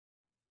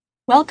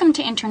Welcome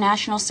to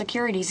International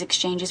Securities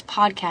Exchange's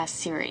podcast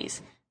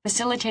series.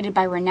 Facilitated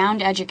by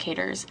renowned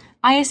educators,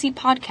 ISE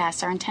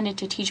podcasts are intended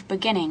to teach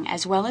beginning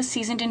as well as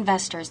seasoned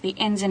investors the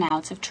ins and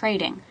outs of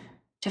trading.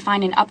 To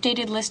find an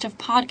updated list of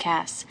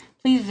podcasts,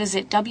 please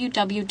visit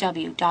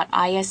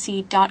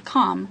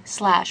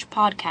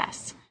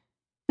www.ise.com/podcasts.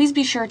 Please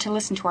be sure to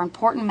listen to our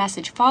important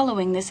message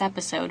following this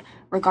episode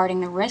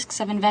regarding the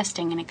risks of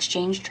investing in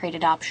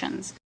exchange-traded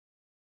options.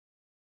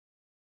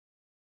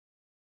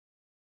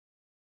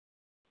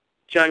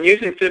 John,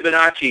 using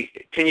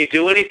Fibonacci, can you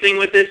do anything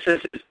with this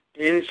since it's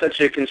in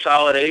such a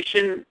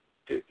consolidation?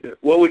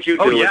 What would you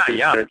do with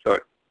this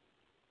chart?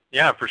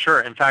 Yeah, for sure.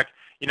 In fact,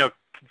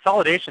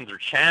 consolidations or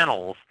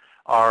channels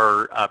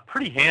are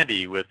pretty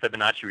handy with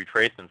Fibonacci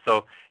retracement.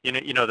 So,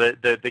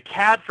 the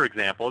CAD, for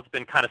example, it's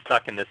been kind of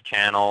stuck in this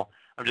channel.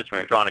 I'm just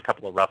drawing a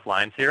couple of rough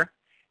lines here.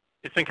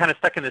 It's been kind of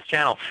stuck in this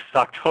channel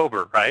since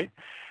October, right?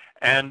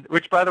 And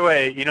which, by the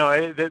way,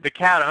 the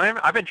CAD,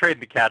 I've been trading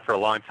the CAD for a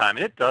long time,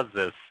 and it does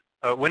this.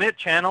 When it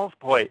channels,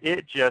 boy,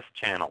 it just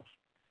channels.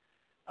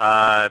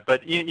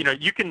 But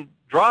you can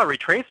draw a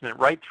retracement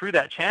right through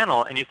that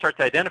channel, and you start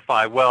to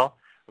identify, well,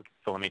 okay,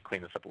 so let me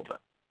clean this up a little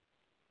bit.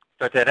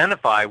 Start to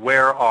identify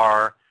where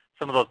are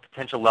some of those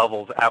potential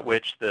levels at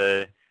which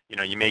you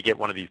may get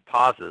one of these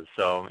pauses.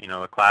 So,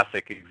 a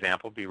classic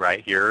example would be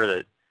right here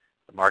that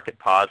the market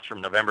paused from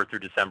November through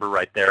December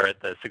right there at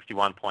the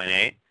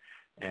 61.8,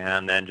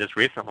 and then just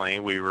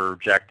recently we were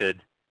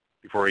rejected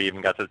before we even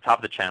got to the top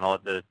of the channel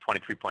at the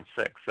 23.6.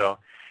 So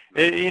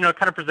it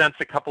kind of presents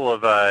a couple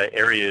of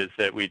areas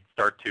that we'd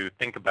start to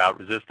think about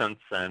resistance.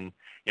 And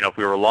if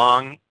we were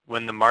long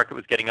when the market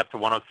was getting up to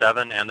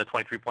 107 and the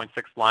 23.6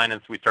 line,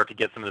 as we start to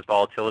get some of this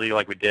volatility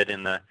like we did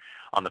on the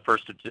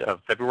 1st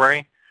of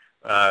February,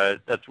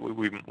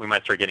 we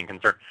might start getting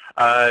concerned.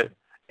 A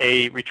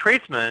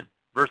retracement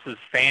versus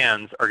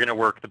fans are going to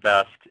work the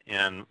best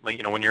in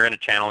when you're in a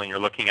channel and you're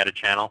looking at a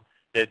channel.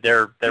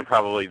 They're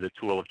probably the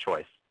tool of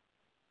choice.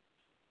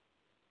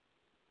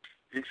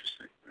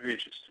 Interesting. Very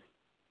interesting.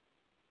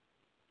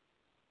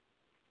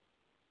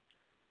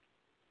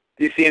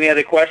 Do you see any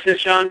other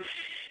questions, Sean?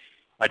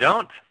 I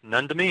don't.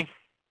 None to me.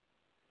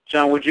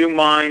 John, would you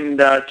mind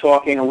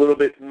talking a little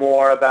bit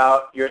more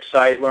about your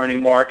site,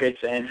 Learning Markets,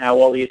 and how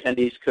all the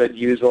attendees could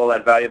use all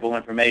that valuable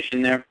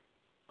information there?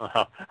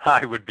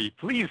 I would be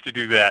pleased to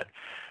do that.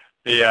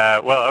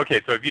 Well,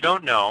 okay, so if you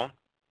don't know,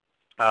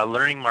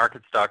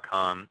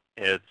 learningmarkets.com,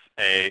 it's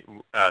a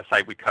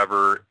site we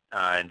cover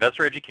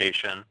investor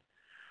education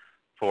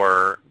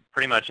for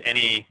pretty much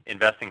any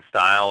investing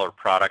style or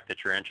product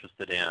that you're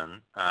interested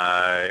in,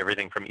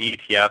 everything from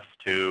ETFs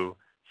to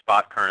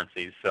spot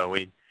currencies. So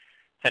we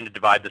tend to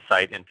divide the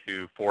site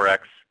into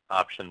Forex,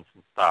 options,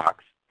 and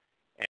stocks.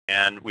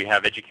 And we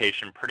have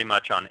education pretty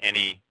much on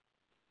any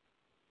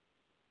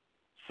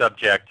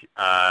subject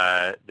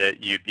that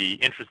you'd be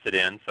interested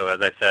in. So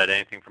as I said,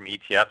 anything from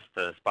ETFs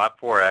to spot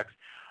Forex.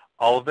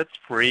 All of it's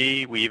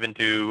free. We even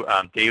do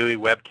daily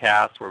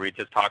webcasts where we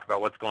just talk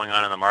about what's going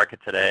on in the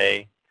market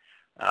today.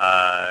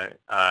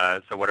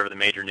 So whatever the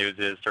major news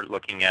is, start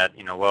looking at,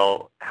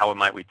 well, how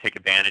might we take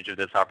advantage of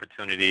this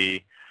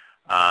opportunity,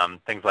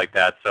 things like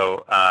that.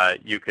 So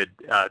you could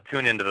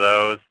tune into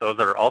those. Those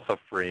are also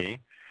free,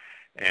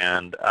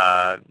 and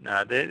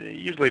they're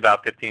usually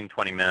about 15,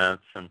 20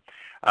 minutes. And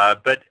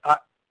but of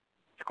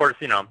course,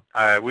 we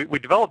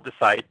developed the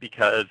site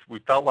because we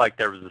felt like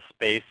there was a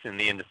space in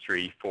the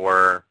industry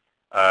for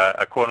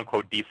a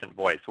quote-unquote decent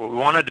voice. What we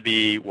wanted to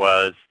be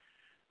was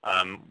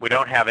we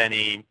don't have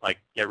any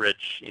get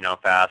rich,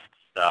 fast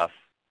stuff.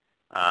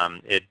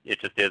 It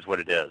just is what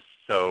it is.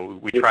 So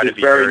we try to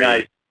be very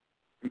nice.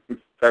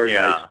 Very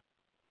nice.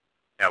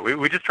 Yeah,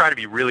 we just try to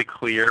be really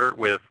clear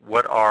with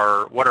what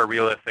are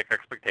realistic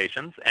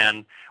expectations,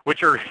 and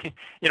which are,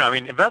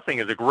 investing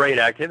is a great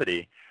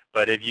activity,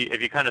 but if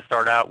you kind of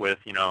start out with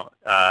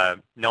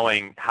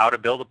knowing how to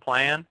build a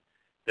plan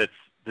that's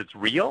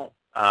real,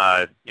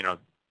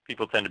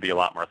 people tend to be a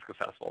lot more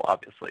successful,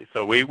 obviously.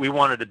 So we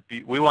wanted to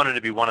be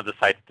one of the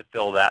sites to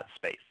fill that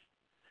space,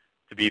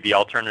 to be the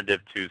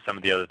alternative to some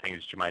of the other things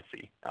that you might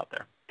see out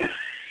there.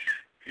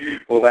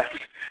 Well, that's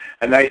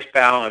a nice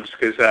balance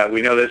because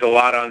we know there's a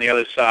lot on the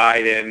other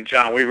side. And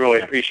John, we really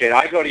appreciate it.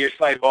 I go to your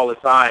site all the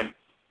time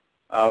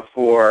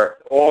for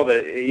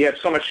you have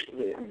so much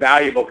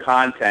valuable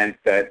content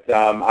that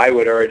I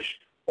would urge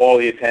all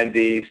the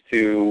attendees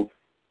to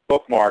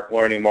bookmark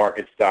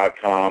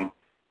learningmarkets.com.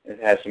 It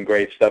has some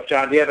great stuff.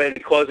 John, do you have any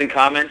closing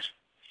comments?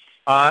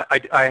 I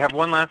have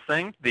one last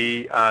thing.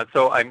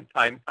 So I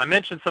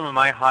mentioned some of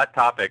my hot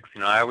topics.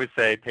 I always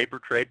say paper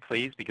trade,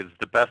 please, because it's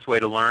the best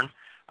way to learn.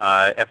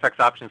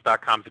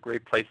 FXoptions.com is a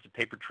great place to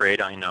paper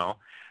trade, I know.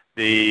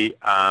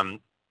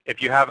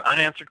 If you have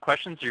unanswered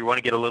questions or you want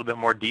to get a little bit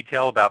more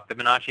detail about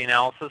Fibonacci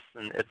analysis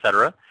and et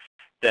cetera,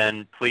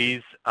 then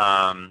please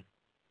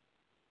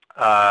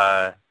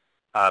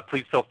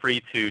please feel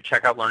free to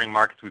check out Learning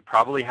Markets. We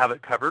probably have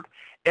it covered.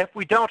 If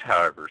we don't,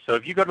 however, so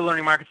if you go to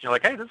Learning Markets and you're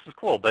like, hey, this is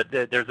cool, but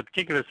there's a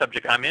particular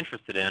subject I'm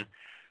interested in,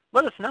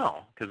 let us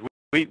know, because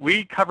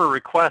we cover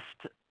requests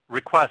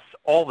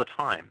all the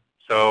time.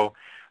 So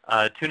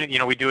tune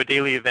in. We do a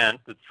daily event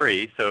that's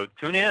free. So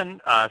tune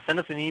in, send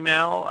us an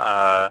email,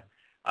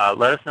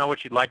 let us know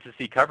what you'd like to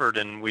see covered.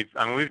 And we've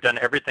done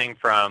everything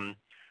from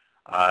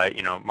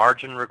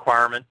margin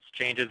requirements,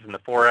 changes in the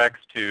Forex,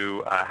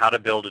 to how to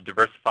build a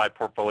diversified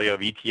portfolio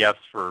of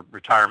ETFs for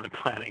retirement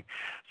planning.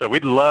 So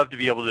we'd love to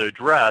be able to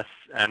address,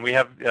 and we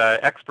have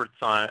experts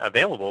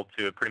available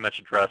to pretty much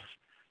address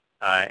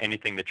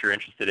anything that you're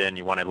interested in,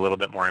 you wanted a little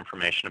bit more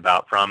information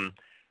about from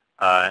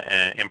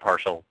an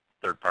impartial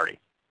third party.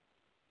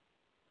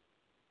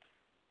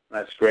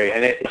 That's great.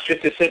 And it's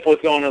just as simple as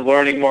going to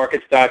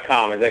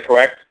learningmarkets.com. Is that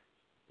correct?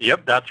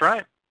 Yep, that's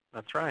right.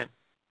 That's right.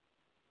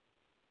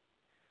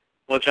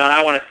 Well, John,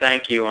 I want to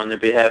thank you on the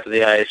behalf of the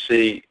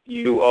ISC.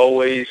 You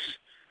always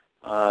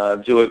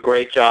do a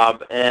great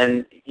job,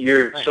 and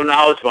you're so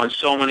knowledgeable on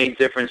so many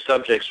different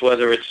subjects,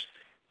 whether it's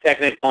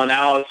technical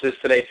analysis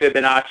today,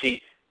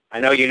 Fibonacci.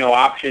 I know you know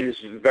options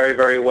very,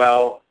 very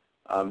well,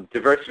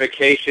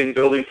 diversification,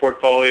 building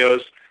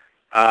portfolios.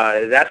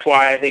 That's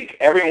why I think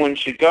everyone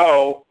should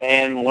go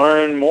and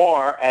learn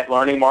more at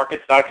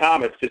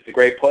learningmarkets.com. It's just a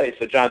great place.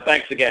 So, John,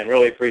 thanks again.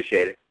 Really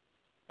appreciate it.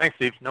 Thanks,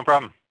 Steve. No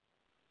problem.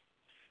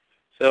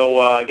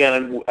 So,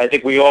 again, I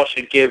think we all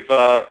should give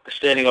a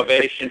standing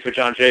ovation for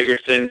John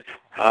Jagerson.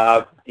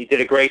 He did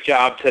a great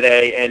job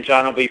today, and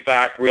John will be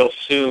back real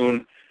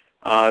soon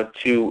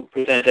to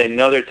present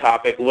another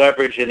topic,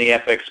 leverage in the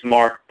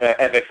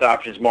FX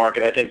options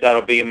market. I think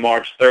that'll be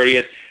March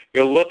 30th.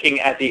 You're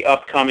looking at the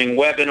upcoming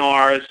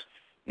webinars.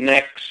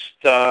 Next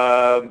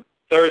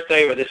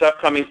Thursday, or this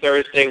upcoming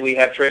Thursday, we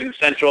have Trading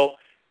Central.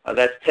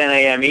 That's 10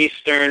 a.m.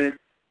 Eastern,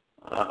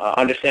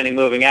 understanding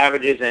moving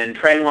averages and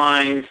trend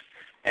lines.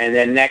 And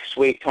then next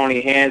week, Tony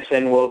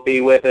Hansen will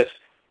be with us,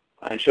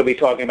 and she'll be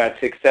talking about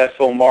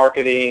successful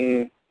market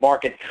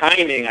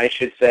timing, I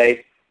should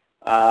say.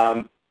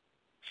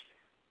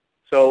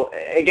 So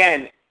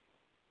again,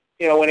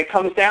 when it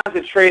comes down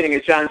to trading,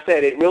 as John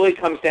said, it really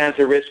comes down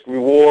to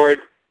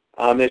risk-reward.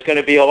 There's going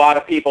to be a lot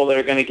of people that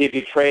are going to give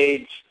you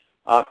trades.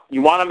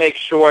 You want to make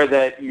sure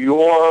that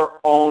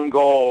your own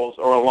goals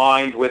are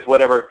aligned with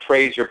whatever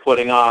trades you're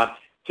putting on.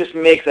 Just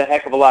makes a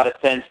heck of a lot of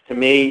sense to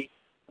me.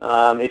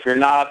 If you're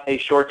not a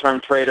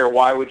short-term trader,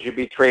 why would you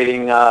be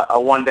trading a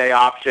one-day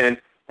option?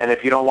 And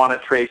if you don't want to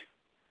trade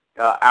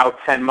out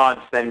 10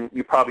 months, then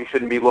you probably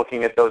shouldn't be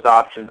looking at those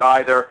options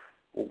either.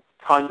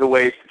 Tons of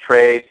ways to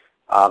trade.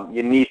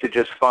 You need to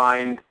just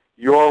find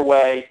your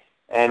way.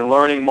 And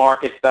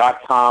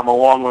learningmarkets.com,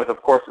 along with,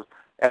 of course,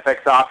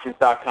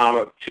 fxoptions.com,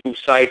 are two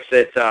sites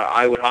that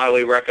I would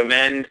highly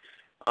recommend.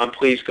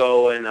 Please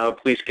go and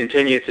please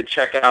continue to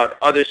check out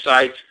other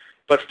sites,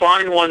 but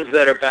find ones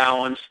that are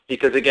balanced,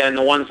 because, again,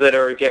 the ones that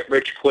are get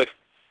rich quick,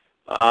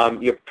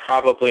 you're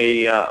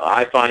probably,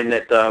 I find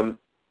that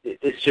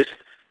it's just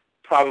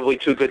probably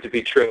too good to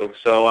be true.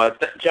 So,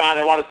 John,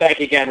 I want to thank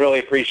you again. Really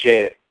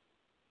appreciate it.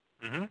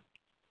 Mm-hmm.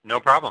 No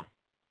problem.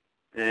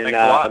 And thanks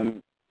a lot.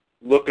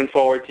 Looking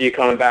forward to you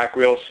coming back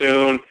real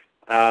soon.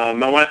 I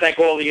want to thank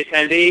all the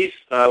attendees.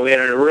 We had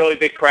a really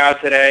big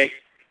crowd today,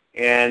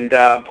 and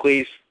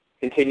please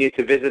continue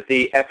to visit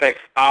the FX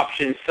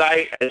Options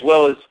site as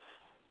well as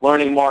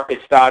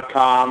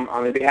learningmarkets.com.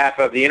 On behalf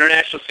of the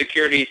International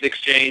Securities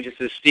Exchange, this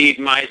is Steve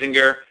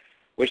Meisinger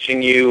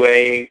wishing you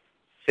a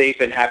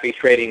safe and happy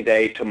trading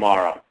day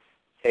tomorrow.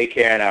 Take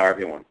care now,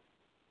 everyone.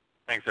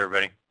 Thanks,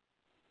 everybody.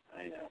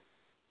 I know.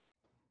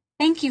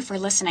 Thank you for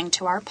listening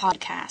to our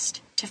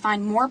podcast. To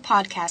find more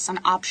podcasts on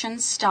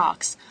options,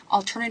 stocks,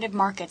 alternative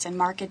markets, and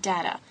market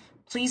data,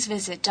 please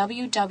visit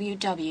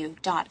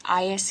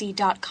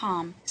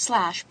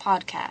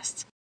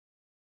www.isc.com/podcasts.